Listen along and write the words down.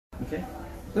Okay.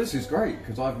 This is great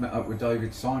because I've met up with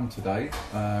David Syme today.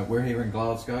 We're here in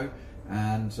Glasgow,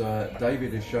 and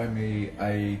David has shown me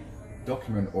a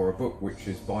document or a book which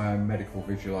is biomedical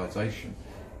visualization.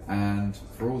 And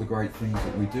for all the great things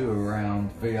that we do around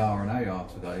VR and AR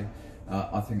today,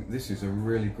 I think this is a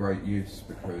really great use,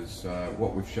 because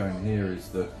what we've shown here is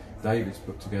that David's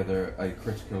put together a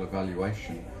critical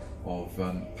evaluation of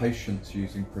patients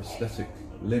using prosthetic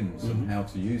limbs and how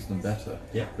to use them better,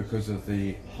 because of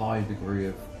the high degree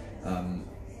of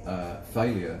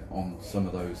failure on some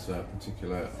of those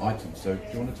particular items. So do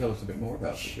you want to tell us a bit more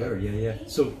about this? Sure, yeah.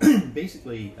 So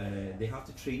basically they have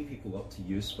to train people up to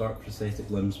use Spark prosthetic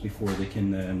limbs before they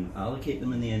can allocate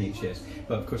them in the NHS,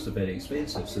 but of course they're very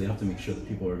expensive, so they have to make sure that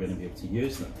people are going to be able to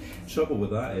use them. The trouble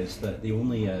with that is that the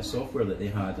only software that they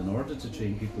had in order to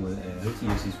train people how to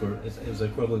use these it was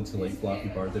equivalent to like Flappy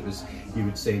Bird. It was, you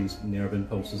would send nerve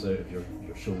impulses out of your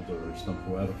shoulder or stump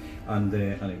or whatever, and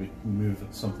it would move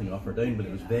something up or down, but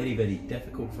it was very, very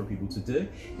difficult for people to do.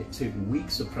 It took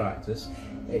weeks of practice.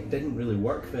 It didn't really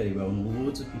work very well, and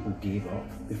loads of people gave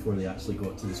up before they actually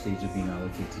got to the stage of being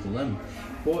allocated a limb.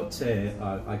 What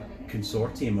a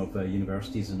consortium of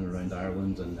universities in and around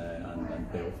Ireland and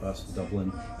Belfast,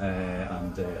 Dublin,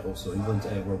 and also England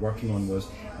were working on was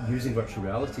using virtual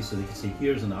reality, so they could say,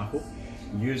 here's an apple,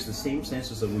 use the same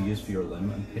sensors that we use for your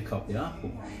limb and pick up the apple.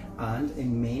 And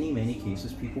in many, many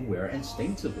cases people were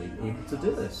instinctively able to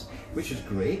do this, which is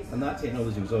great, and that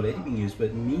technology was already being used,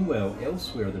 but meanwhile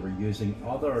elsewhere they were using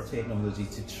other technology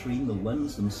to train the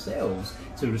limbs themselves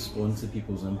to respond to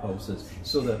people's impulses,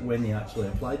 so that when they actually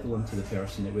applied the limb to the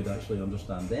person it would actually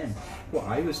understand them. What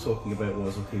I was talking about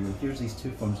was, okay, well here's these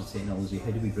two forms of technology,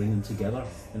 how do we bring them together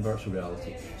in virtual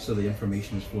reality so the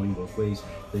information is flowing both ways?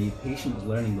 The patient is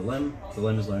learning the limb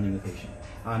is learning the patient,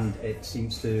 and it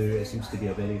seems to be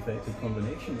a very effective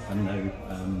combination. And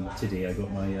now today I got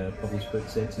my published book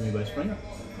sent to me by Springer.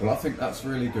 Well, I think that's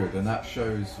really good, and that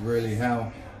shows really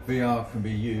how VR can be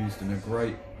used in a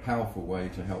great, powerful way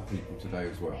to help people today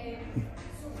as well.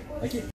 Thank you.